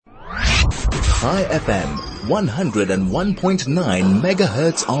Chai FM, 101.9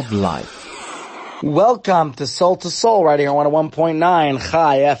 megahertz of life. Welcome to Soul, right here on 101.9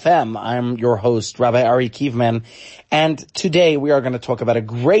 Chai FM. I'm your host, Rabbi Ari Kievman, and today we are going to talk about a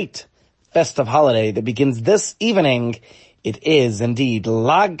great festive holiday that begins this evening. It is indeed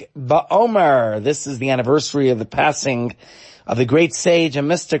Lag BaOmer. This is the anniversary of the passing of the great sage and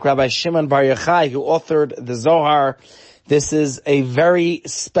mystic Rabbi Shimon Bar Yochai, who authored the Zohar. This is a very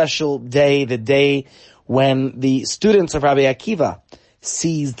special day, the day when the students of Rabbi Akiva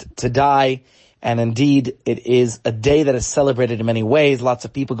ceased to die. And indeed, it is a day that is celebrated in many ways. Lots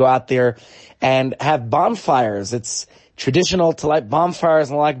of people go out there and have bonfires. It's traditional to light bonfires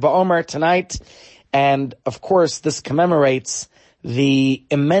and like BaOmer tonight. And of course, this commemorates the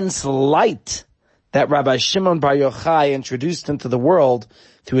immense light that Rabbi Shimon Bar Yochai introduced into the world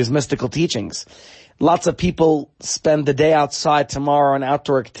through his mystical teachings. Lots of people spend the day outside tomorrow on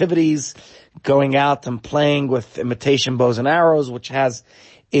outdoor activities, going out and playing with imitation bows and arrows, which has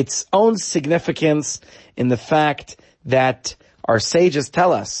its own significance in the fact that our sages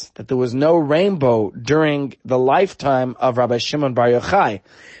tell us that there was no rainbow during the lifetime of Rabbi Shimon Bar Yochai.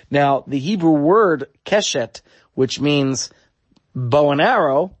 Now, the Hebrew word keshet, which means bow and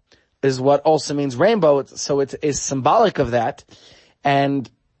arrow, is what also means rainbow, so it is symbolic of that. And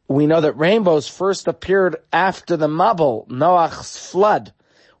we know that rainbows first appeared after the Mabul, Noach's flood,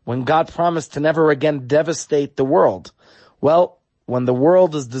 when God promised to never again devastate the world. Well, when the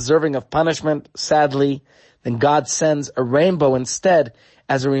world is deserving of punishment, sadly, then God sends a rainbow instead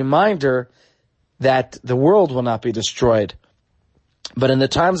as a reminder that the world will not be destroyed. But in the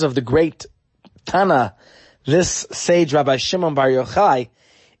times of the great Tana, this sage Rabbi Shimon Bar Yochai,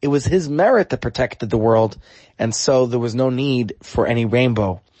 it was his merit that protected the world, and so there was no need for any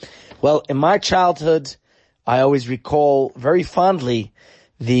rainbow. Well, in my childhood, I always recall very fondly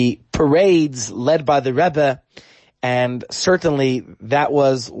the parades led by the Rebbe, and certainly that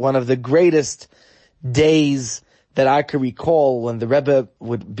was one of the greatest days that I could recall when the Rebbe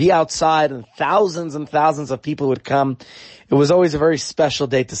would be outside and thousands of people would come. It was always a very special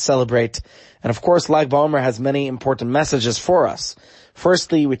day to celebrate. And of course, Lag BaOmer has many important messages for us.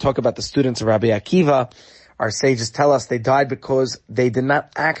 Firstly, we talk about the students of Rabbi Akiva. Our sages tell us they died because they did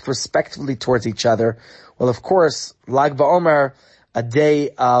not act respectfully towards each other. Well, of course, Lag BaOmer, a day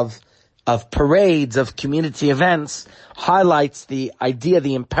of parades, of community events, highlights the idea,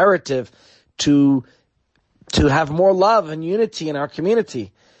 the imperative to have more love and unity in our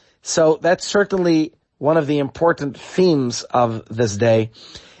community. So that's certainly one of the important themes of this day.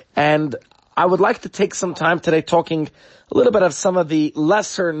 And I would like to take some time today talking a little bit of some of the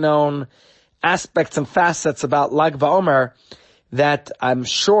lesser known aspects and facets about Lag BaOmer that I'm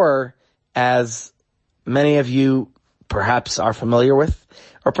sure, as many of you perhaps are familiar with,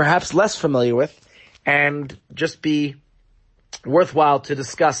 or perhaps less familiar with, and just be worthwhile to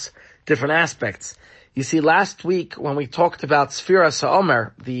discuss different aspects. You see, last week when we talked about Sfiras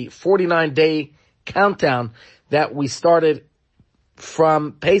HaOmer, the 49-day countdown that we started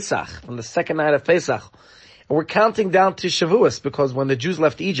from Pesach, from the second night of Pesach, and we're counting down to Shavuos, because when the Jews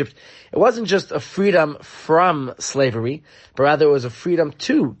left Egypt, it wasn't just a freedom from slavery, but rather it was a freedom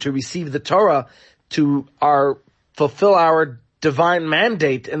to receive the Torah, to fulfill our divine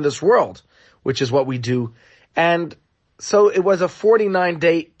mandate in this world, which is what we do. And so it was a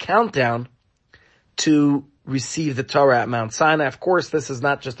 49-day countdown to receive the Torah at Mount Sinai. Of course, this is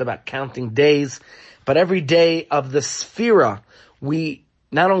not just about counting days, but every day of the Sphira, we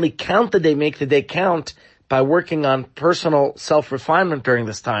not only count the day, make the day count by working on personal self-refinement during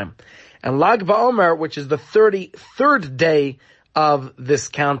this time. And Lag BaOmer, which is the 33rd day of this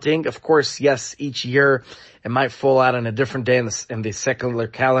counting, of course, yes, each year it might fall out on a different day in the secular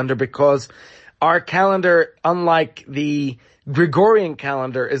calendar, because our calendar, unlike the Gregorian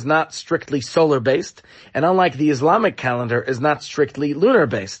calendar, is not strictly solar-based, and unlike the Islamic calendar, is not strictly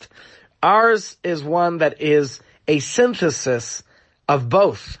lunar-based. Ours is one that is a synthesis of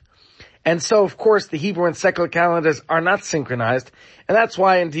both. And so, of course, the Hebrew and secular calendars are not synchronized, and that's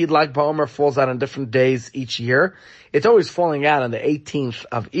why, indeed, Lag BaOmer falls out on different days each year. It's always falling out on the 18th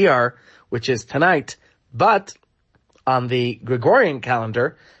of Iyar, which is tonight, but on the Gregorian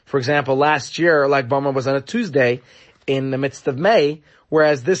calendar, for example, last year, Lag BaOmer was on a Tuesday in the midst of May,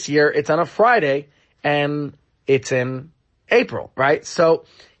 whereas this year it's on a Friday, and it's in April, right? So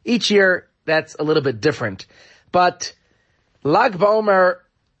each year, that's a little bit different. But Lag BaOmer,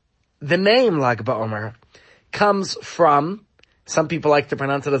 the name Lag BaOmer, comes from, some people like to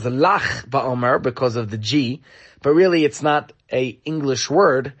pronounce it as a Lach BaOmer because of the G, but really it's not a English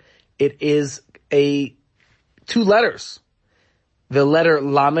word. It is two letters. the letter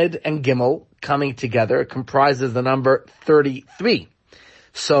Lamed and Gimel coming together. It comprises the number 33.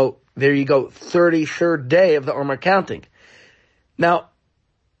 So there you go, 33rd day of the Omer counting. Now,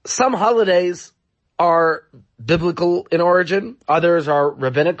 some holidays are biblical in origin, others are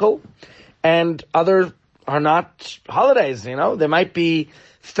rabbinical, and others are not holidays, There might be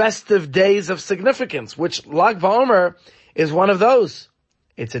festive days of significance, which Lag BaOmer is one of those.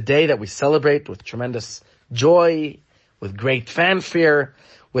 It's a day that we celebrate with tremendous joy, with great fanfare,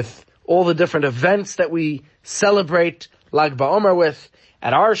 with all the different events that we celebrate Lag BaOmer with.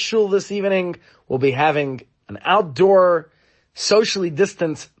 At our shul this evening, we'll be having an outdoor, socially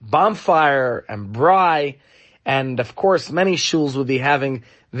distanced bonfire and braai, and of course many shuls will be having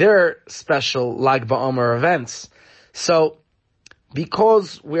their special Lag BaOmer events. So,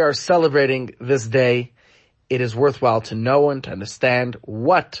 because we are celebrating this day, it is worthwhile to know and to understand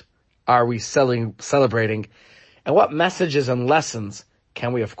what are we celebrating, and what messages and lessons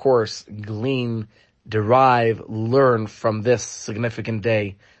can we, of course, glean, derive, learn from this significant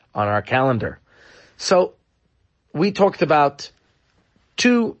day on our calendar. So, we talked about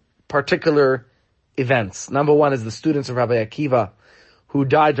two particular events. Number one is the students of Rabbi Akiva who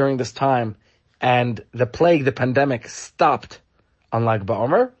died during this time, and the plague, the pandemic, stopped on Lag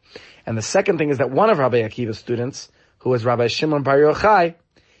BaOmer. And the second thing is that one of Rabbi Akiva's students, who was Rabbi Shimon Bar Yochai,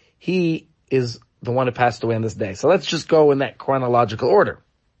 he is the one who passed away on this day. So let's just go in that chronological order.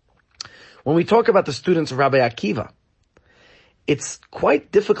 When we talk about the students of Rabbi Akiva, it's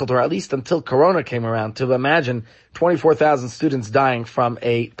quite difficult, or at least until Corona came around, to imagine 24,000 students dying from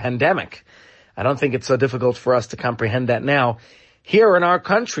a pandemic. I don't think it's so difficult for us to comprehend that now. Here in our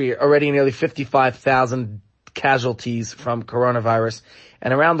country, already nearly 55,000 casualties from coronavirus,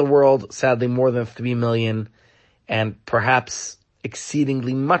 and around the world, sadly, more than 3 million, and perhaps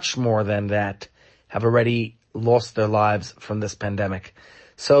exceedingly much more than that, have already lost their lives from this pandemic.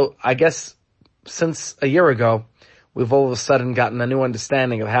 So I guess since a year ago, we've all of a sudden gotten a new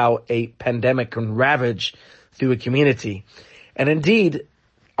understanding of how a pandemic can ravage through a community. And indeed,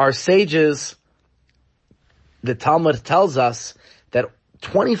 our sages, the Talmud tells us that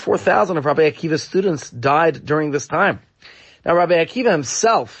 24,000 of Rabbi Akiva's students died during this time. Now, Rabbi Akiva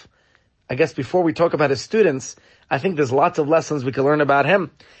himself, I guess before we talk about his students, I think there's lots of lessons we can learn about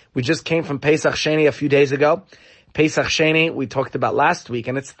him. We just came from Pesach Sheni a few days ago. Pesach Sheni we talked about last week,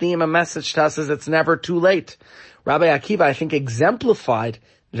 and its theme and message to us is it's never too late. Rabbi Akiva, I think, exemplified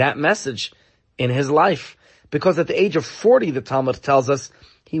that message in his life, because at the age of 40, the Talmud tells us,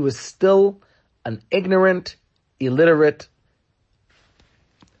 he was still an ignorant, illiterate,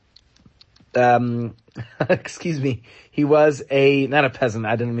 he was not a peasant,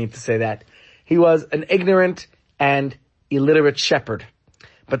 I didn't mean to say that. He was an ignorant and illiterate shepherd.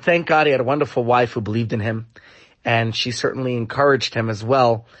 But thank God he had a wonderful wife who believed in him, and she certainly encouraged him as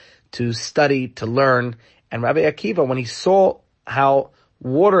well to study, to learn. And Rabbi Akiva, when he saw how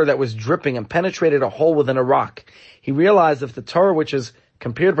water that was dripping and penetrated a hole within a rock, he realized if the Torah, which is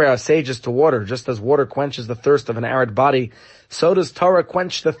compared by our sages to water, just as water quenches the thirst of an arid body, so does Torah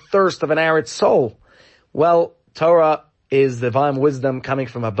quench the thirst of an arid soul. Well, Torah is divine wisdom coming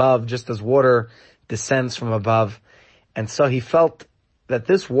from above, just as water descends from above. And so he felt that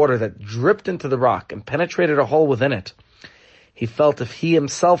this water that dripped into the rock and penetrated a hole within it, he felt if he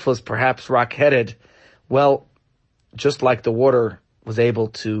himself was perhaps rock-headed, well, just like the water was able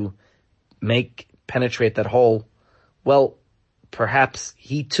to penetrate that hole, well, perhaps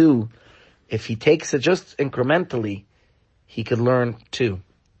he too, if he takes it just incrementally, he could learn too.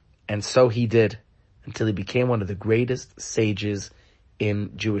 And so he did, until he became one of the greatest sages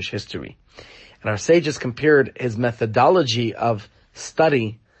in Jewish history. And our sages compared his methodology of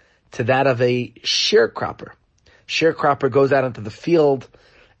study to that of a sharecropper. Sharecropper goes out into the field,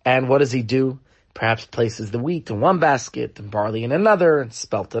 and what does he do? Perhaps places the wheat in one basket, and barley in another, and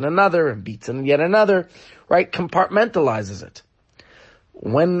spelt in another, and beets in yet another, right? Compartmentalizes it.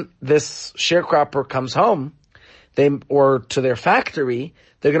 When this sharecropper comes home, or to their factory,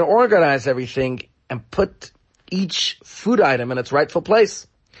 they're going to organize everything and put each food item in its rightful place.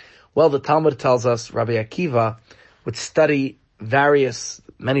 Well, the Talmud tells us Rabbi Akiva would study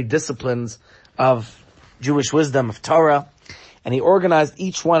many disciplines of Jewish wisdom, of Torah, and he organized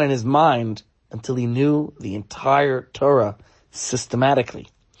each one in his mind until he knew the entire Torah systematically.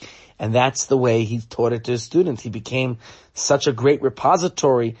 And that's the way he taught it to his students. He became such a great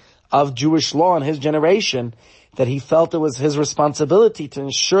repository of Jewish law in his generation that he felt it was his responsibility to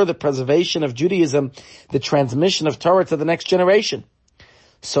ensure the preservation of Judaism, the transmission of Torah to the next generation.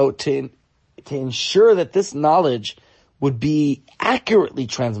 So to ensure that this knowledge would be accurately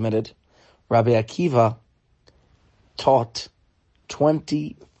transmitted, Rabbi Akiva taught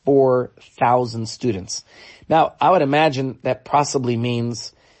 24,000 students. Now, I would imagine that possibly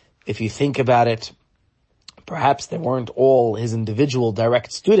means, if you think about it, perhaps they weren't all his individual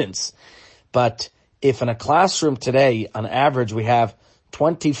direct students. But if in a classroom today, on average, we have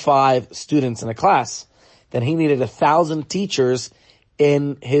 25 students in a class, then he needed 1,000 teachers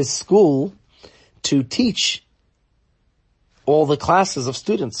in his school to teach all the classes of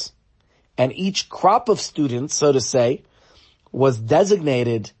students. And each crop of students, so to say, was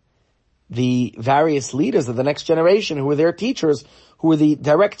designated the various leaders of the next generation who were their teachers, who were the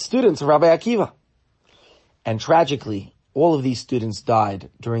direct students of Rabbi Akiva. And tragically, all of these students died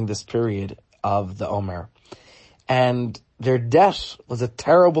during this period of the Omer. And their death was a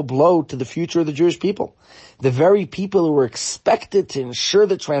terrible blow to the future of the Jewish people. The very people who were expected to ensure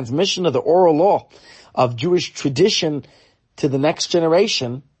the transmission of the oral law of Jewish tradition to the next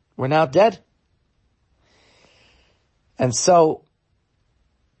generation were now dead. And so,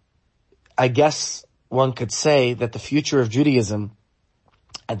 I guess one could say that the future of Judaism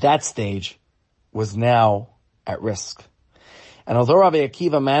at that stage was now at risk. And although Rabbi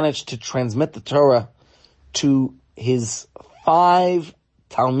Akiva managed to transmit the Torah to his 5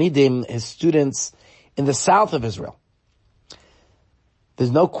 Talmidim, his students in the south of Israel,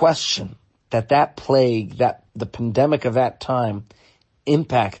 there's no question that that plague, that the pandemic of that time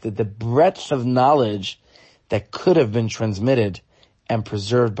impacted the breadth of knowledge that could have been transmitted and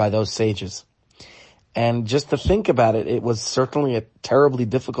preserved by those sages. And just to think about it, it was certainly a terribly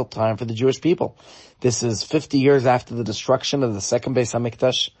difficult time for the Jewish people. This is 50 years after the destruction of the second Beis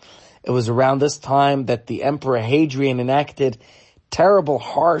HaMikdash. It was around this time that the Emperor Hadrian enacted terrible,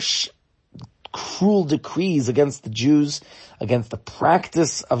 harsh, cruel decrees against the Jews, against the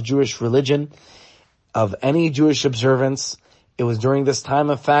practice of Jewish religion, of any Jewish observance. It was during this time,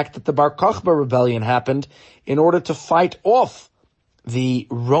 in fact, that the Bar Kokhba rebellion happened in order to fight off the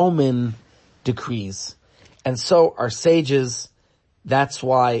Roman decrees. And so our sages, that's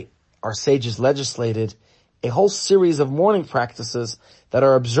why our sages legislated a whole series of mourning practices that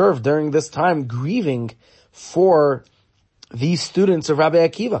are observed during this time, grieving for these students of Rabbi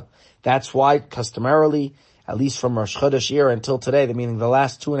Akiva. That's why customarily, at least from Rosh Chodesh era until today, meaning the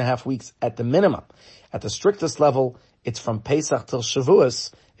last 2.5 weeks at the minimum, at the strictest level, it's from Pesach till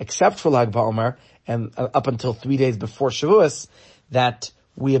Shavuos, except for Lag BaOmer, and up until 3 days before Shavuos, that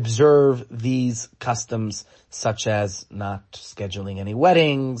we observe these customs such as not scheduling any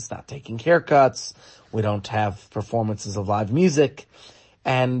weddings, not taking haircuts, we don't have performances of live music,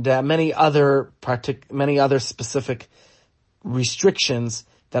 and many other specific restrictions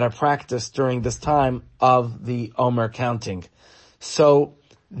that are practiced during this time of the Omer counting. So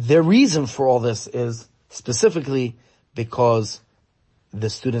the reason for all this is specifically because the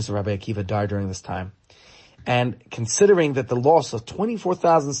students of Rabbi Akiva died during this time. And considering that the loss of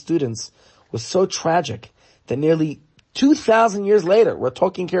 24,000 students was so tragic that nearly 2,000 years later, we're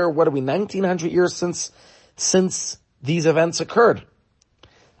talking here, 1900 years since these events occurred,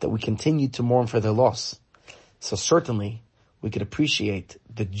 that we continue to mourn for their loss. So certainly, we could appreciate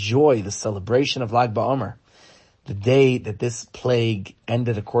the joy, the celebration of Lag BaOmer, the day that this plague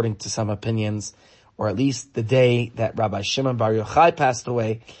ended according to some opinions, or at least the day that Rabbi Shimon Bar Yochai passed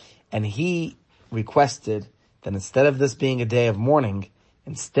away, and he requested that instead of this being a day of mourning,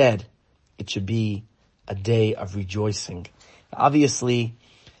 instead it should be a day of rejoicing. Obviously,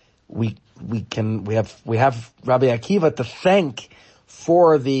 we have Rabbi Akiva to thank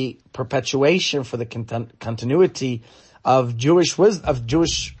for the perpetuation, for the continuity of Jewish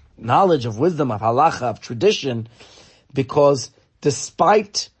knowledge, of wisdom, of halacha, of tradition, because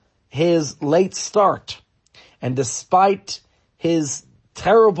despite his late start and despite his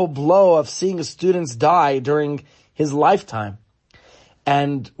terrible blow of seeing his students die during his lifetime,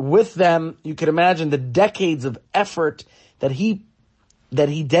 and with them, you can imagine the decades of effort that he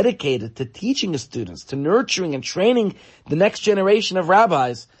dedicated to teaching his students, to nurturing and training the next generation of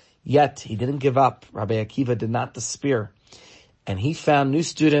rabbis, yet he didn't give up. Rabbi Akiva did not despair. And he found new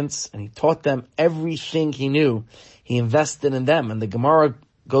students and he taught them everything he knew. He invested in them. And the Gemara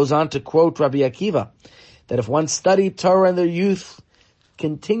goes on to quote Rabbi Akiva, that if one studied Torah in their youth,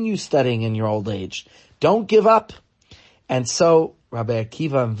 continue studying in your old age. Don't give up. And so Rabbi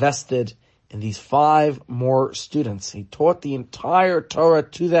Akiva invested in these 5 more students. He taught the entire Torah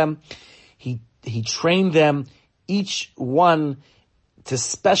to them. He trained them, each one to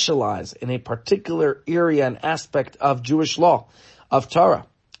specialize in a particular area and aspect of Jewish law, of Torah.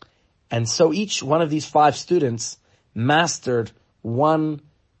 And so each one of these 5 students mastered one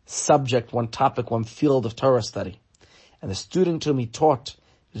subject, one topic, one field of Torah study. And the student to whom he taught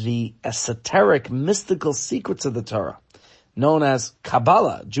the esoteric, mystical secrets of the Torah, known as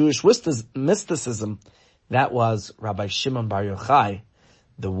Kabbalah, Jewish mysticism, that was Rabbi Shimon Bar Yochai,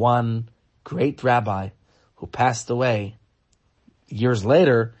 the one great rabbi who passed away years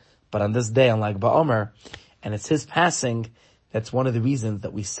later, but on this day, unlike BaOmer, and it's his passing that's one of the reasons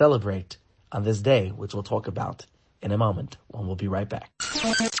that we celebrate on this day, which we'll talk about in a moment when we'll be right back.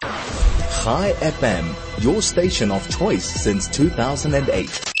 Chai FM, your station of choice since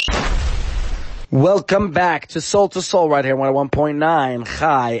 2008. Welcome back to Soul right here, 101.9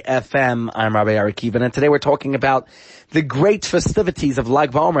 Chai FM. I'm Rabbi Ari Kivan, and today we're talking about the great festivities of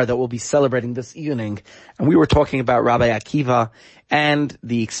Lag BaOmer that we'll be celebrating this evening. And we were talking about Rabbi Akiva and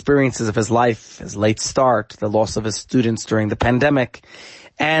the experiences of his life, his late start, the loss of his students during the pandemic.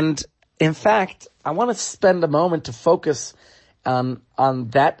 And in fact, I want to spend a moment to focus on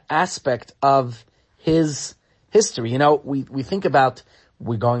that aspect of his history. You know, we think about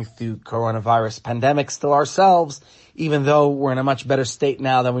we're going through coronavirus pandemic still ourselves, even though we're in a much better state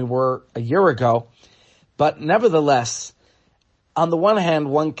now than we were a year ago. But nevertheless, on the one hand,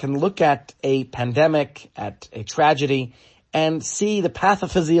 one can look at a pandemic, at a tragedy, and see the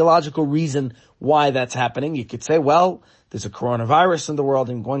pathophysiological reason why that's happening. You could say, well, there's a coronavirus in the world,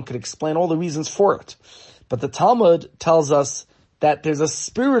 and one could explain all the reasons for it. But the Talmud tells us that there's a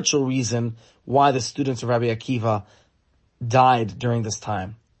spiritual reason why the students of Rabbi Akiva died during this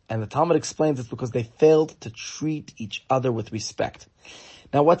time. And the Talmud explains it's because they failed to treat each other with respect.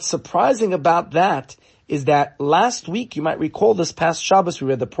 Now, what's surprising about that is that last week, you might recall this past Shabbos, we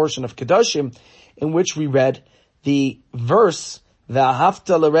read the portion of Kedoshim in which we read the verse,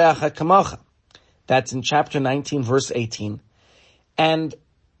 V'ahavta l'reacha kamocha. That's in chapter 19, verse 18. And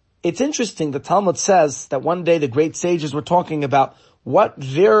it's interesting, the Talmud says that one day the great sages were talking about what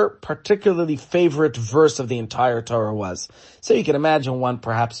their particularly favorite verse of the entire Torah was. So you can imagine one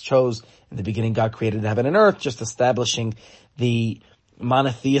perhaps chose, in the beginning God created heaven and earth, just establishing the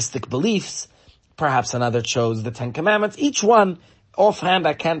monotheistic beliefs. Perhaps another chose the Ten Commandments. Each one, offhand,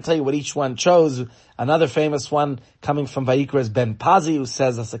 I can't tell you what each one chose. Another famous one coming from Vayikra is Ben Pazi, who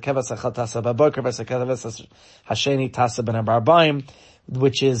says,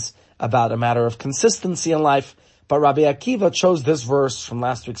 which is about a matter of consistency in life. But Rabbi Akiva chose this verse from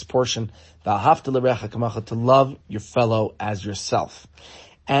last week's portion, to love your fellow as yourself.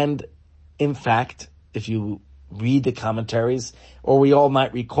 And in fact, if you read the commentaries, or we all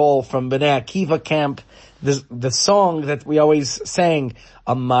might recall from Bnei Akiva camp, the song that we always sang,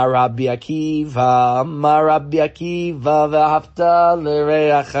 Amar Rabbi Akiva, v'ahavta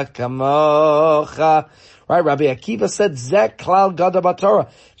l'reacha kamocha. Right, Rabbi Akiva said, Zek klal gada b'Torah.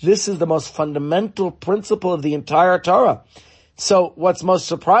 This is the most fundamental principle of the entire Torah. So what's most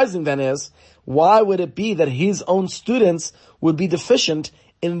surprising then is, why would it be that his own students would be deficient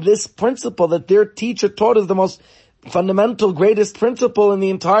in this principle that their teacher taught as the most fundamental, greatest principle in the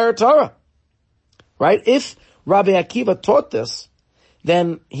entire Torah? Right? If Rabbi Akiva taught this,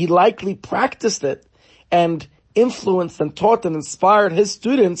 then he likely practiced it and influenced and taught and inspired his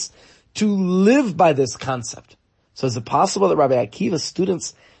students to live by this concept. So is it possible that Rabbi Akiva's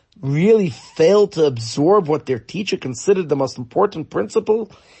students really failed to absorb what their teacher considered the most important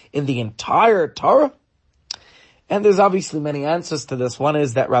principle in the entire Torah? And there's obviously many answers to this. One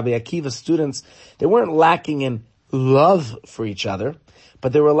is that Rabbi Akiva's students, they weren't lacking in love for each other,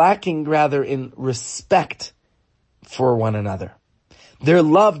 but they were lacking rather in respect for one another. Their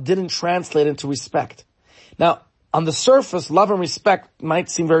love didn't translate into respect. Now, on the surface, love and respect might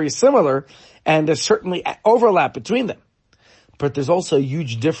seem very similar, and there's certainly overlap between them. But there's also a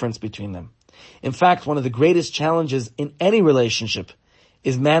huge difference between them. In fact, one of the greatest challenges in any relationship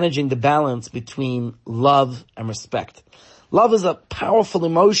is managing the balance between love and respect. Love is a powerful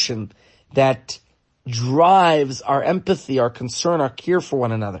emotion that drives our empathy, our concern, our care for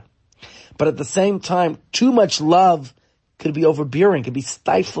one another. But at the same time, too much love could be overbearing, could be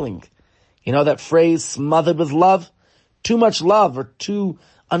stifling. You know that phrase, smothered with love? Too much love or too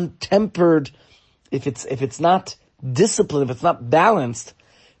untempered, if it's not disciplined, if it's not balanced,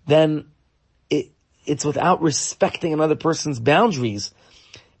 then it's without respecting another person's boundaries.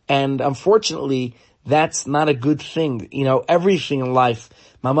 And unfortunately, that's not a good thing. You know, everything in life,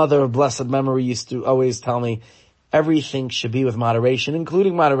 my mother of blessed memory used to always tell me, everything should be with moderation,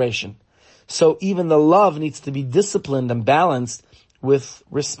 including moderation. So even the love needs to be disciplined and balanced with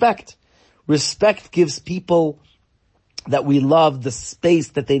respect. Respect gives people that we love the space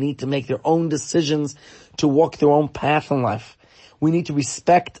that they need to make their own decisions, to walk their own path in life. We need to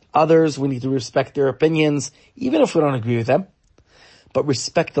respect others. We need to respect their opinions, even if we don't agree with them. But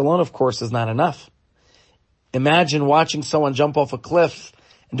respect alone, of course, is not enough. Imagine watching someone jump off a cliff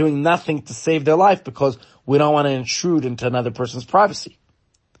and doing nothing to save their life because we don't want to intrude into another person's privacy.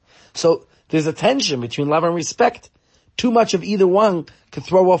 So there's a tension between love and respect. Too much of either one could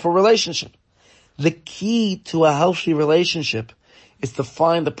throw off a relationship. The key to a healthy relationship is to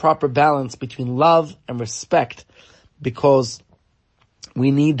find the proper balance between love and respect, because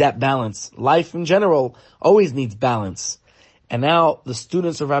we need that balance. Life in general always needs balance. And now the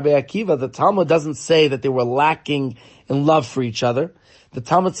students of Rabbi Akiva, the Talmud doesn't say that they were lacking in love for each other. The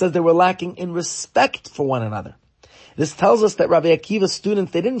Talmud says they were lacking in respect for one another. This tells us that Rabbi Akiva's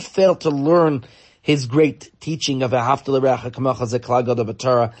students, they didn't fail to learn his great teaching of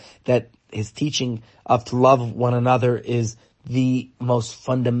that his teaching of to love one another is the most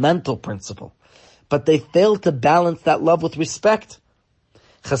fundamental principle. But they failed to balance that love with respect.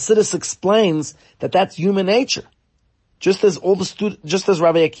 Chassidus explains that that's human nature. Just as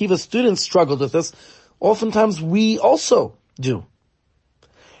Rabbi Akiva's students struggled with this, oftentimes we also do.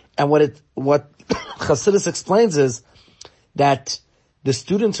 And what Chassidus explains is that the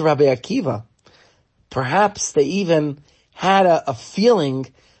students of Rabbi Akiva, perhaps they even had a feeling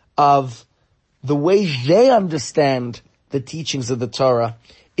of the way they understand the teachings of the Torah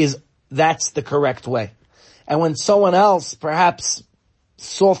that's the correct way. And when someone else perhaps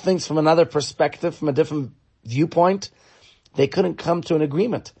saw things from another perspective, from a different viewpoint, they couldn't come to an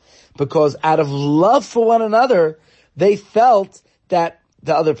agreement, because out of love for one another, they felt that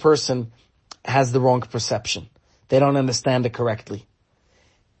the other person has the wrong perception. They don't understand it correctly.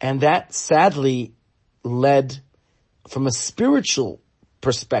 And that sadly led, from a spiritual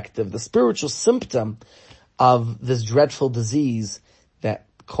perspective, the spiritual symptom of this dreadful disease that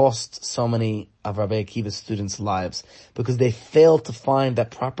cost so many of Rabbi Akiva's students' lives, because they failed to find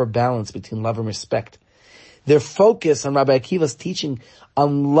that proper balance between love and respect. Their focus on Rabbi Akiva's teaching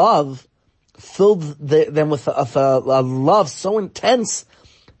on love filled them with a love so intense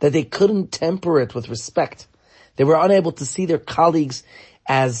that they couldn't temper it with respect. They were unable to see their colleagues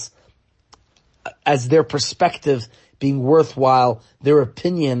as their perspective being worthwhile, their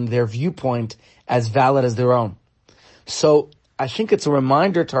opinion, their viewpoint as valid as their own. So I think it's a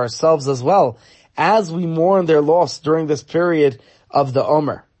reminder to ourselves as well, as we mourn their loss during this period of the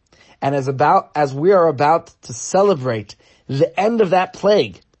Omer, and as we are about to celebrate the end of that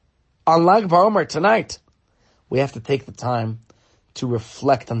plague on Lag BaOmer tonight, we have to take the time to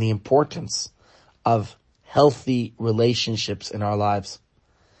reflect on the importance of healthy relationships in our lives.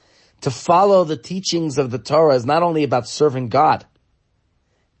 To follow the teachings of the Torah is not only about serving God,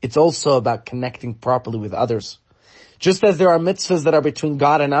 it's also about connecting properly with others. Just as there are mitzvahs that are between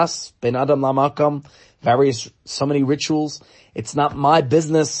God and us, ben adam lamakam, so many rituals. It's not my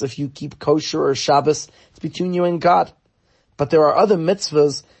business if you keep kosher or Shabbos. It's between you and God. But there are other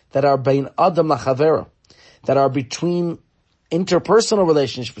mitzvahs that are ben adam lachavera, that are between interpersonal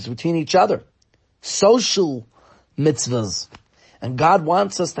relationships between each other, social mitzvahs. And God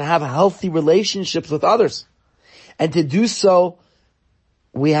wants us to have healthy relationships with others. And to do so,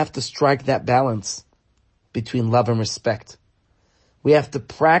 we have to strike that balance between love and respect. We have to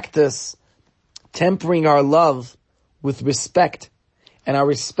practice tempering our love with respect and our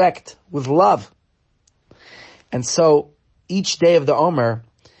respect with love. And so each day of the Omer,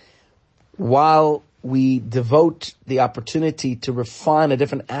 while we devote the opportunity to refine a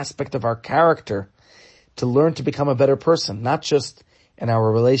different aspect of our character, to learn to become a better person, not just in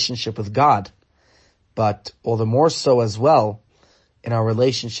our relationship with God, but all the more so as well in our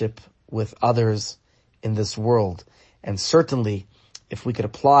relationship with others in this world. And certainly, if we could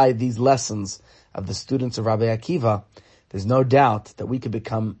apply these lessons of the students of Rabbi Akiva, there's no doubt that we could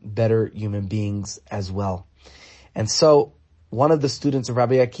become better human beings as well. And so, one of the students of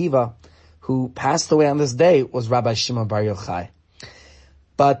Rabbi Akiva who passed away on this day was Rabbi Shimon Bar Yochai.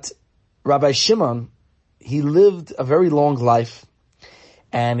 But Rabbi Shimon, he lived a very long life,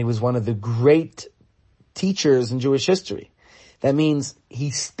 and he was one of the great teachers in Jewish history. That means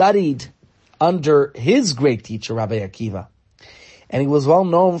he studied under his great teacher, Rabbi Akiva. And he was well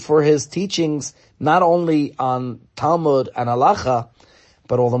known for his teachings, not only on Talmud and Halacha,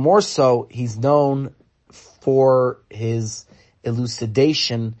 but all the more so, he's known for his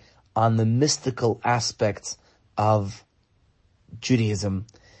elucidation on the mystical aspects of Judaism,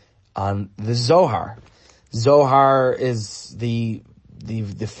 on the Zohar. Zohar is the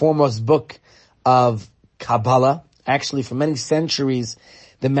foremost book of Kabbalah. Actually, for many centuries,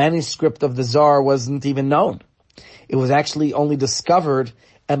 the manuscript of the Zohar wasn't even known. It was actually only discovered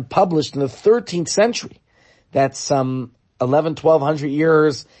and published in the 13th century. That's some 1200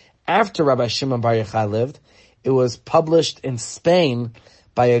 years after Rabbi Shimon Bar Yochai lived. It was published in Spain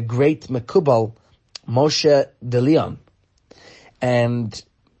by a great Mekubal, Moshe de Leon. And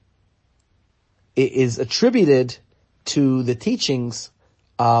is attributed to the teachings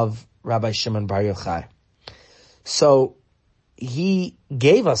of Rabbi Shimon Bar Yochai. So he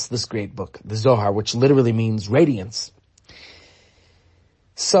gave us this great book, the Zohar, which literally means radiance.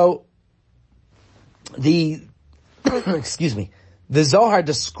 So the Zohar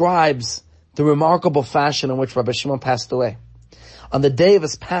describes the remarkable fashion in which Rabbi Shimon passed away. On the day of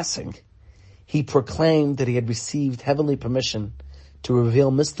his passing, he proclaimed that he had received heavenly permission to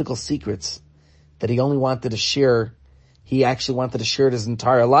reveal mystical secrets that he only wanted to share. He actually wanted to share it his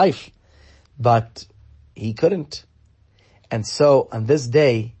entire life, but he couldn't. And so on this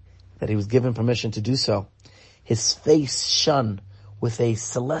day that he was given permission to do so, his face shone with a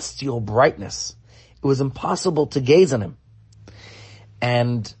celestial brightness. It was impossible to gaze on him.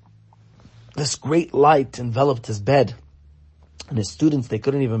 And this great light enveloped his bed. And his students, they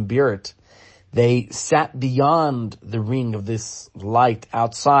couldn't even bear it. They sat beyond the ring of this light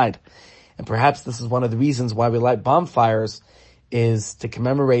outside. And perhaps this is one of the reasons why we light bonfires, is to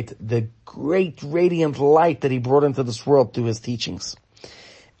commemorate the great radiant light that he brought into this world through his teachings.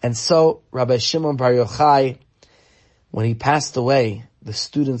 And so Rabbi Shimon Bar Yochai, when he passed away, the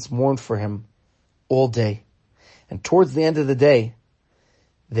students mourned for him all day. And towards the end of the day,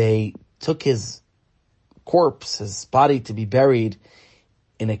 they took his corpse, his body, to be buried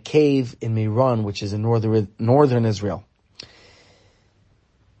in a cave in Meron, which is in northern Israel.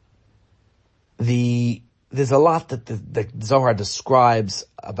 There's a lot that the Zohar describes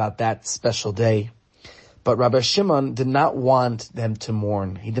about that special day, but Rabbi Shimon did not want them to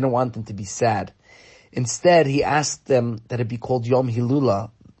mourn. He didn't want them to be sad. Instead, he asked them that it be called Yom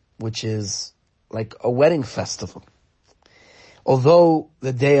Hilula, which is like a wedding festival. Although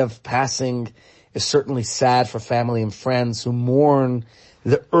the day of passing is certainly sad for family and friends who mourn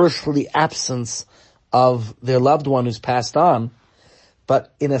the earthly absence of their loved one who's passed on,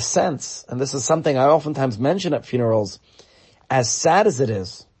 but in a sense, and this is something I oftentimes mention at funerals, as sad as it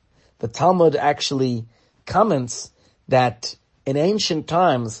is, the Talmud actually comments that in ancient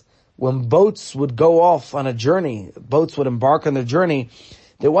times, when boats would go off on a journey, boats would embark on their journey,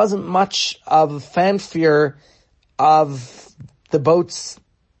 there wasn't much of fanfare of the boats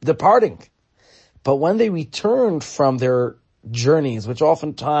departing. But when they returned from their journeys, which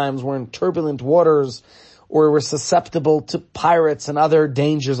oftentimes were in turbulent waters or were susceptible to pirates and other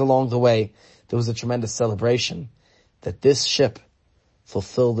dangers along the way, there was a tremendous celebration that this ship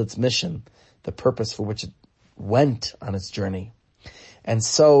fulfilled its mission, the purpose for which it went on its journey. And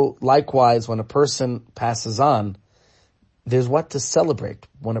so, likewise, when a person passes on, there's what to celebrate.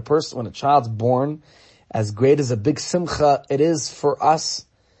 When a child's born, as great as a big simcha it is for us,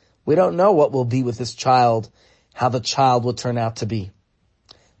 we don't know what will be with this child, how the child will turn out to be.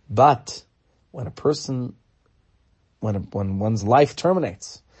 But when one's life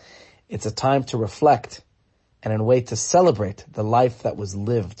terminates, it's a time to reflect and in a way to celebrate the life that was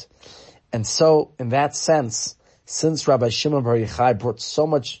lived. And so, in that sense, since Rabbi Shimon Bar Yochai brought so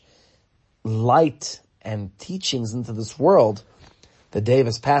much light and teachings into this world, the day of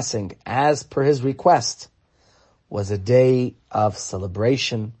his passing, as per his request, was a day of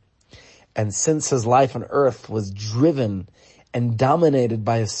celebration. And since his life on earth was driven and dominated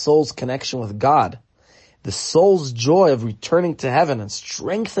by his soul's connection with God, the soul's joy of returning to heaven and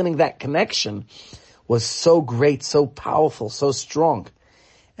strengthening that connection was so great, so powerful, so strong.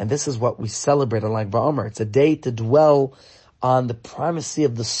 And this is what we celebrate on BaOmer. It's a day to dwell on the primacy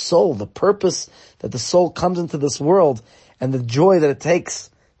of the soul, the purpose that the soul comes into this world, and the joy that it takes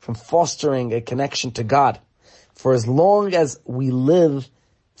from fostering a connection to God. For as long as we live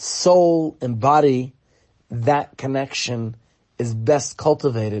soul and body, that connection is best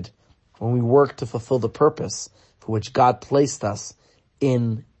cultivated when we work to fulfill the purpose for which God placed us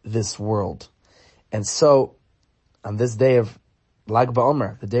in this world. And so, on this day of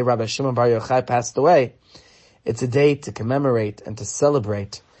BaOmer, the day Rabbi Shimon Bar Yochai passed away, it's a day to commemorate and to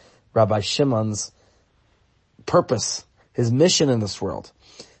celebrate Rabbi Shimon's purpose, his mission in this world,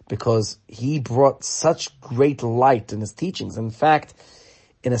 because he brought such great light in his teachings. In fact,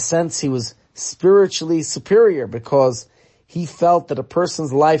 in a sense, he was spiritually superior because he felt that a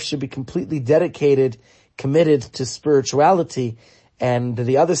person's life should be completely dedicated, committed to spirituality, and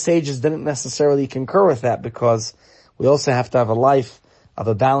the other sages didn't necessarily concur with that because we also have to have a life of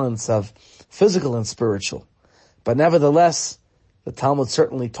a balance of physical and spiritual. But nevertheless, the Talmud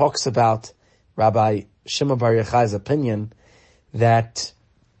certainly talks about Rabbi Shimon Bar Yochai's opinion that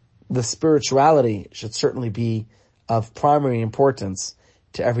the spirituality should certainly be of primary importance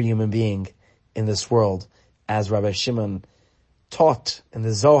to every human being in this world, as Rabbi Shimon taught in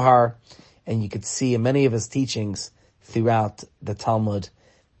the Zohar, and you could see in many of his teachings throughout the Talmud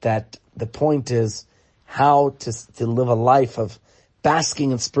that the point is how to live a life of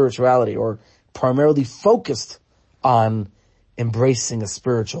basking in spirituality, or primarily focused on embracing a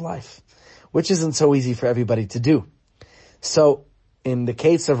spiritual life, which isn't so easy for everybody to do. So in the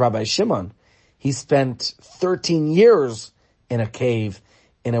case of Rabbi Shimon, he spent 13 years in a cave,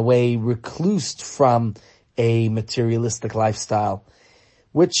 in a way reclused from a materialistic lifestyle,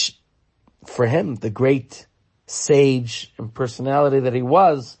 which for him, the great sage and personality that he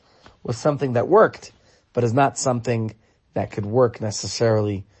was something that worked, but is not something that could work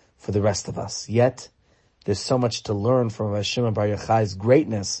necessarily for the rest of us. Yet, there's so much to learn from Rabbi Shimon Bar Yochai's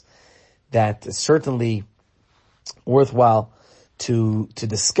greatness that is certainly worthwhile to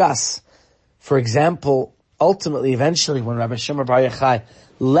discuss. For example, ultimately, eventually, when Rabbi Shimon Bar Yochai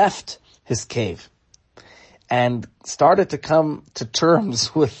left his cave and started to come to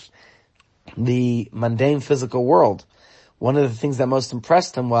terms with the mundane physical world, one of the things that most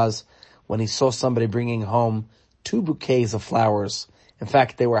impressed him was when he saw somebody bringing home 2 bouquets of flowers. In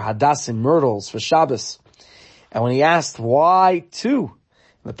fact, they were hadassim, myrtles, for Shabbos. And when he asked, why 2?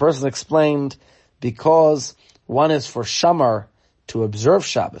 The person explained, because one is for Shamar, to observe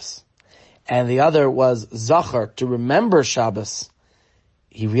Shabbos, and the other was Zachar, to remember Shabbos.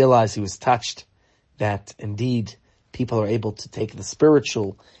 He realized, he was touched, that indeed people are able to take the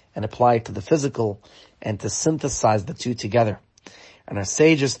spiritual and apply it to the physical, and to synthesize the two together. And our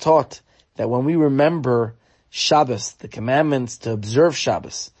sages taught that when we remember Shabbos, the commandments to observe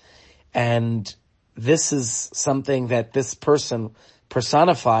Shabbos, and this is something that this person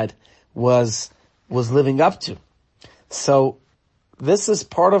personified was living up to. So this is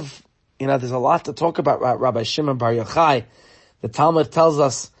part of, there's a lot to talk about Rabbi Shimon Bar Yochai. The Talmud tells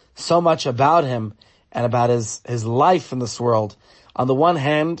us so much about him and about his life in this world. On the one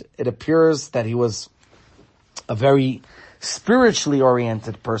hand, it appears that he was a very spiritually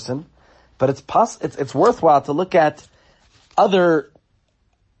oriented person, but it's worthwhile to look at other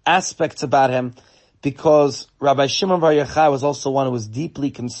aspects about him, because Rabbi Shimon Bar Yochai was also one who was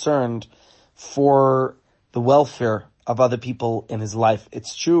deeply concerned for the welfare of other people in his life.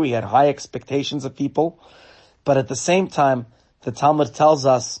 It's true, he had high expectations of people, but at the same time, the Talmud tells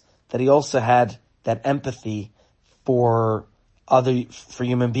us that he also had that empathy for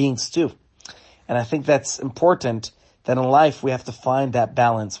human beings too. And I think that's important, that in life we have to find that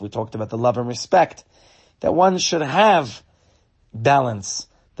balance. We talked about the love and respect, that one should have balance.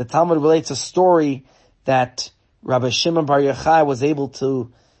 The Talmud relates a story that Rabbi Shimon Bar Yochai was able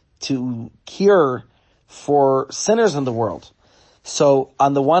to cure for sinners in the world. So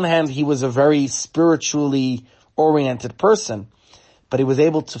on the one hand, he was a very spiritually oriented person, but he was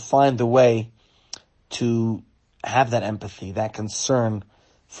able to find the way to have that empathy, that concern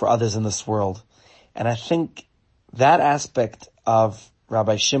for others in this world. And I think that aspect of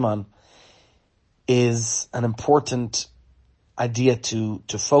Rabbi Shimon is an important idea to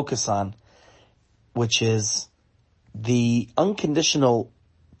focus on, which is the unconditional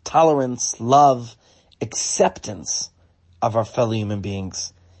tolerance, love, acceptance of our fellow human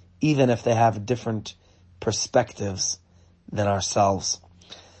beings, even if they have different perspectives than ourselves.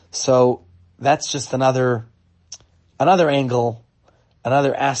 So that's just another angle,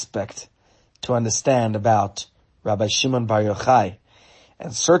 another aspect to understand about Rabbi Shimon Bar Yochai.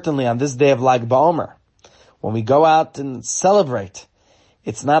 And certainly on this day of BaOmer, when we go out and celebrate,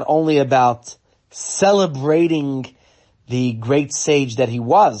 it's not only about celebrating the great sage that he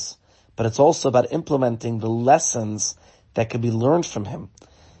was, but it's also about implementing the lessons that could be learned from him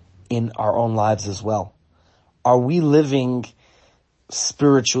in our own lives as well. Are we living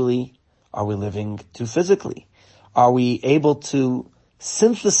spiritually? Are we living too physically? Are we able to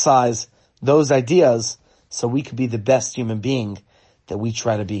synthesize those ideas so we could be the best human being that we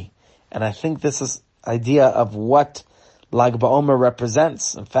try to be? And I think this is idea of what BaOmer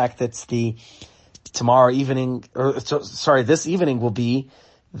represents. In fact, it's this evening will be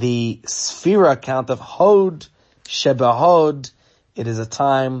the Sphira count of Hod Sheba Hod. It is a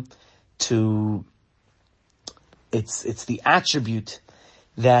time it's the attribute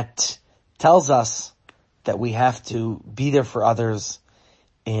that tells us that we have to be there for others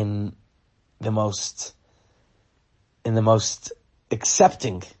in the most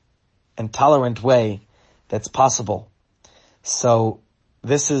accepting and tolerant way that's possible. So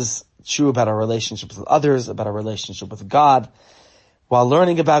this is true about our relationships with others, about our relationship with God. While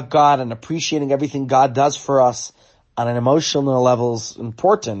learning about God and appreciating everything God does for us on an emotional level is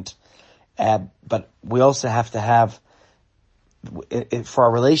important, but we also have to have, for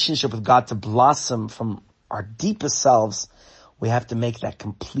our relationship with God to blossom from our deepest selves, we have to make that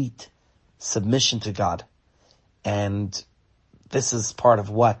complete submission to God. And this is part of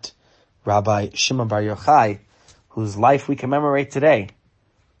what Rabbi Shimon Bar Yochai, whose life we commemorate today,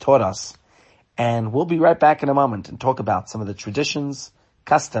 taught us. And we'll be right back in a moment and talk about some of the traditions,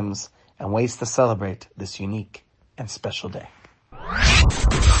 customs, and ways to celebrate this unique and special day.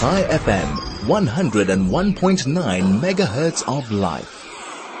 Chai FM, 101.9 megahertz of life.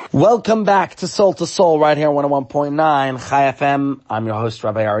 Welcome back to Soul right here on 101.9 Chai FM. I'm your host,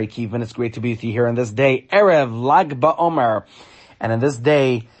 Rabbi Ari Kievman. It's great to be with you here on this day, Erev Lag BaOmer. And in this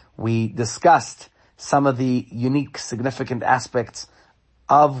day, we discussed some of the unique, significant aspects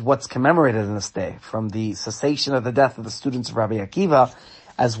of what's commemorated in this day, from the cessation of the death of the students of Rabbi Akiva,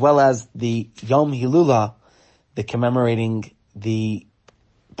 as well as the Yom Hilula, the commemorating the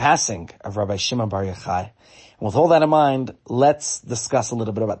passing of Rabbi Shimon Bar Yochai. And with all that in mind, let's discuss a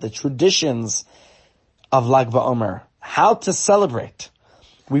little bit about the traditions of Lag BaOmer, how to celebrate.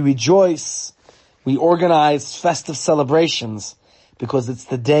 We rejoice, we organize festive celebrations, because it's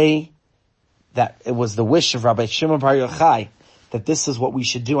the day that it was the wish of Rabbi Shimon Bar Yochai that this is what we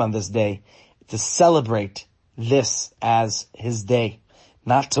should do on this day, to celebrate this as his day,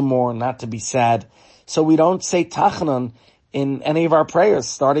 not to mourn, not to be sad. So we don't say Tachanun in any of our prayers.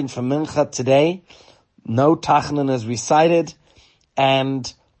 Starting from Mincha today, no Tachanun is recited,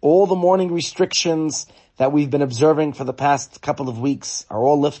 and all the morning restrictions that we've been observing for the past couple of weeks are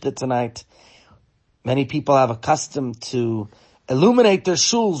all lifted tonight. Many people have accustomed to illuminate their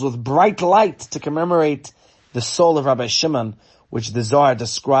shuls with bright light to commemorate the soul of Rabbi Shimon, which the Zohar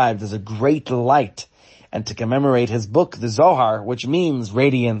described as a great light, and to commemorate his book, the Zohar, which means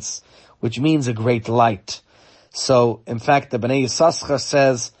radiance, which means a great light. So, in fact, the Bnei Yissaschar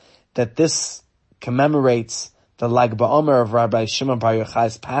says that this commemorates the Lag BaOmer of Rabbi Shimon Bar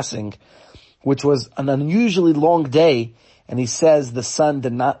Yochai's passing, which was an unusually long day, and he says the sun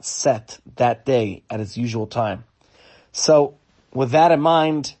did not set that day at its usual time. So, with that in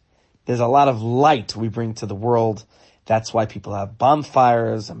mind, there's a lot of light we bring to the world. That's why people have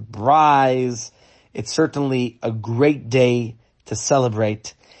bonfires and braais. It's certainly a great day to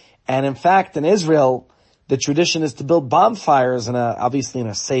celebrate. And in fact, in Israel, the tradition is to build bonfires obviously in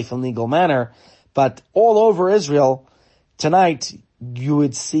a safe and legal manner. But all over Israel, tonight, you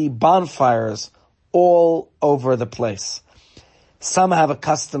would see bonfires all over the place. Some have a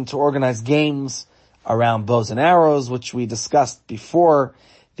custom to organize games around bows and arrows, which we discussed before.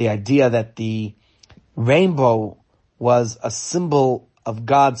 The idea that the rainbow was a symbol of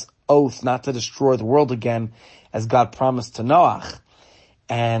God's oath not to destroy the world again, as God promised to Noach.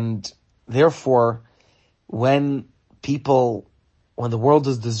 And therefore, when the world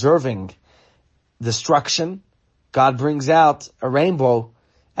is deserving destruction, God brings out a rainbow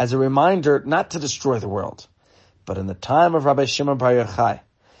as a reminder not to destroy the world. But in the time of Rabbi Shimon Bar Yochai,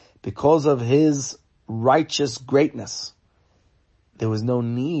 because of his righteous greatness, there was no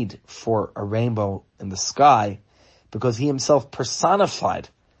need for a rainbow in the sky, because he himself personified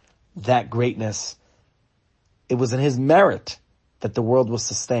that greatness. It was in his merit that the world was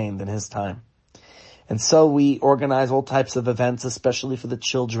sustained in his time. And so we organize all types of events, especially for the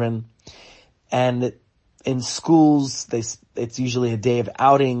children. And in schools, it's usually a day of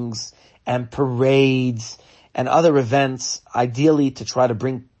outings and parades and other events, ideally to try to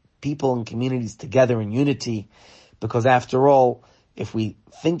bring people and communities together in unity. Because after all, if we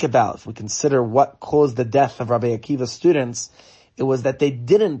consider what caused the death of Rabbi Akiva's students, it was that they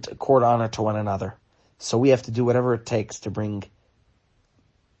didn't accord honor to one another. So we have to do whatever it takes to bring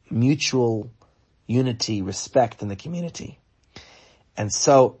mutual unity, respect in the community. And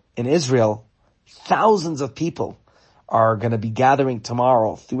so in Israel, thousands of people are going to be gathering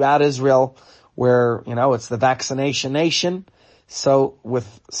tomorrow throughout Israel, where, it's the vaccination nation. So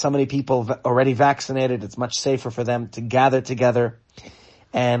with so many people already vaccinated, it's much safer for them to gather together.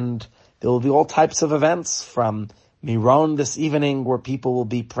 And there will be all types of events, from Miron this evening, where people will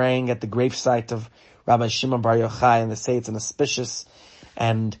be praying at the gravesite of Rabbi Shimon Bar Yochai, and they say it's an auspicious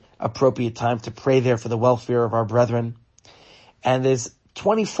and appropriate time to pray there for the welfare of our brethren. And there's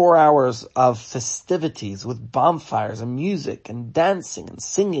 24 hours of festivities with bonfires and music and dancing and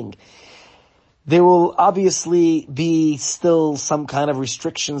singing. There will obviously be still some kind of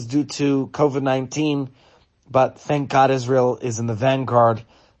restrictions due to COVID-19, but thank God Israel is in the vanguard,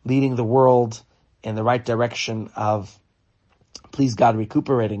 leading the world in the right direction of, please God,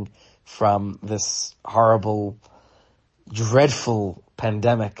 recuperating from this horrible, dreadful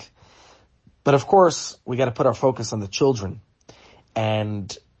pandemic. But of course, we got to put our focus on the children.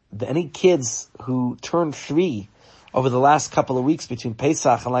 And any kids who turned 3 over the last couple of weeks between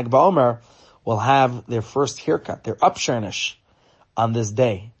Pesach and Lag BaOmer will have their first haircut, their upsharnish, on this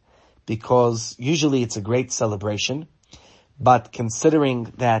day, because usually it's a great celebration. But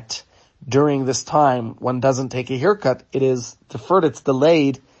considering that during this time one doesn't take a haircut, it is deferred, it's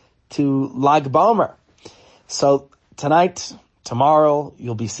delayed to Lag BaOmer. So tonight, tomorrow,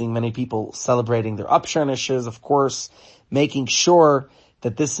 you'll be seeing many people celebrating their upshernishes, of course, making sure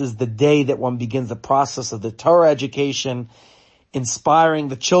that this is the day that one begins the process of the Torah education, inspiring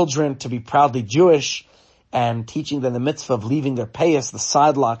the children to be proudly Jewish, and teaching them the mitzvah of leaving their payas, the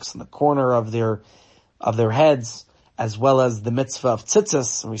side locks in the corner of their heads, as well as the mitzvah of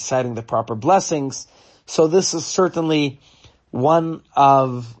tzitzis, and reciting the proper blessings. So this is certainly one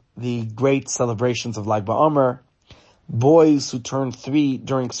of the great celebrations of Lag BaOmer. Boys who turned 3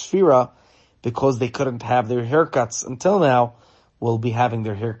 during Sfira because they couldn't have their haircuts until now will be having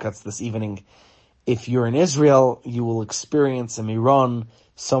their haircuts this evening. If you're in Israel, you will experience in Miron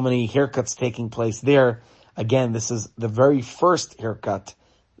so many haircuts taking place there. Again, this is the very first haircut,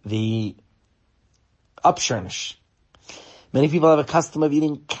 the upshernish. Many people have a custom of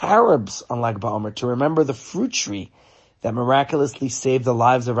eating carobs on Lag BaOmer to remember the fruit tree that miraculously saved the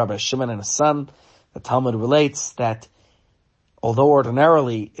lives of Rabbi Shimon and his son. The Talmud relates that although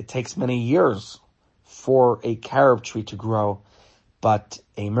ordinarily it takes many years for a carob tree to grow, but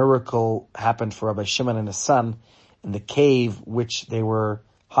a miracle happened for Rabbi Shimon and his son in the cave which they were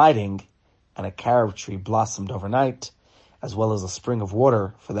hiding, and a carob tree blossomed overnight, as well as a spring of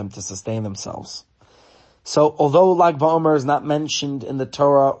water for them to sustain themselves. So although Lag BaOmer is not mentioned in the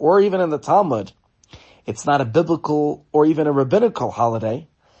Torah or even in the Talmud, it's not a biblical or even a rabbinical holiday,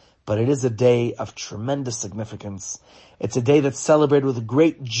 but it is a day of tremendous significance. It's a day that's celebrated with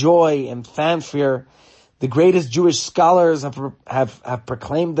great joy and fanfare. The greatest Jewish scholars have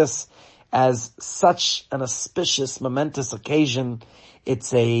proclaimed this as such an auspicious, momentous occasion.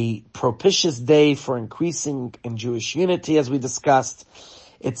 It's a propitious day for increasing in Jewish unity, as we discussed.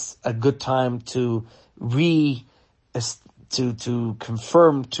 It's a good time to resolve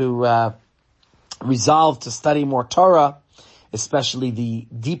to study more Torah, especially the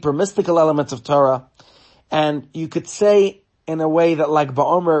deeper mystical elements of Torah. And you could say in a way that Lag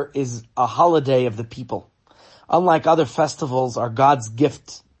BaOmer is a holiday of the people. Unlike other festivals are God's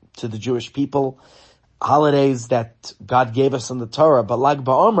gift to the Jewish people, holidays that God gave us in the Torah, but Lag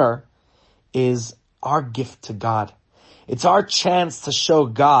BaOmer is our gift to God. It's our chance to show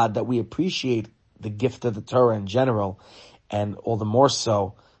God that we appreciate the gift of the Torah in general, and all the more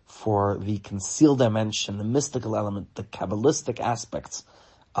so for the concealed dimension, the mystical element, the Kabbalistic aspects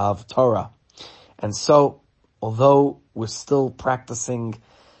of Torah. And so, although we're still practicing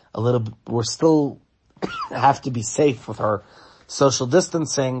we're still have to be safe with our social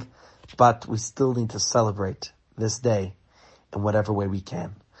distancing, but we still need to celebrate this day in whatever way we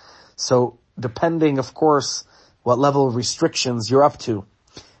can. So, depending, of course, what level of restrictions you're up to,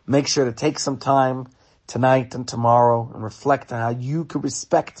 make sure to take some time tonight and tomorrow and reflect on how you could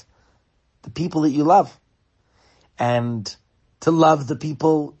respect the people that you love, and to love the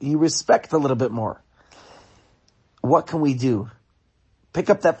people you respect a little bit more. What can we do? Pick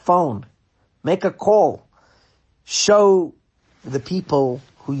up that phone, make a call, show the people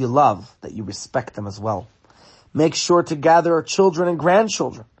who you love that you respect them as well. Make sure to gather our children and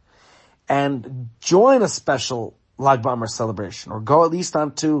grandchildren and join a special Lag BaOmer celebration, or go at least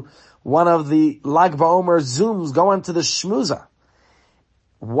onto one of the Lag BaOmer Zooms, go onto the Shmooza.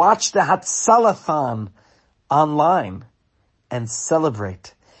 Watch the Hatzalathon online and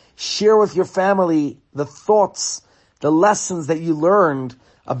celebrate. Share with your family the thoughts, the lessons that you learned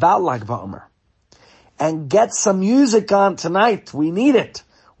about Lag BaOmer. And get some music on tonight. We need it.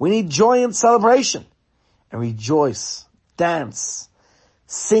 We need joy and celebration. And rejoice, dance,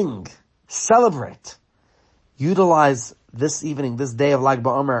 sing, celebrate. Utilize this evening, this day of Lag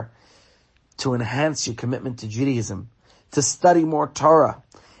BaOmer, to enhance your commitment to Judaism, to study more Torah,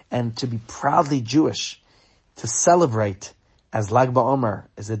 and to be proudly Jewish, to celebrate as Lag BaOmer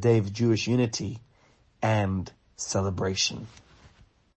is a day of Jewish unity and celebration.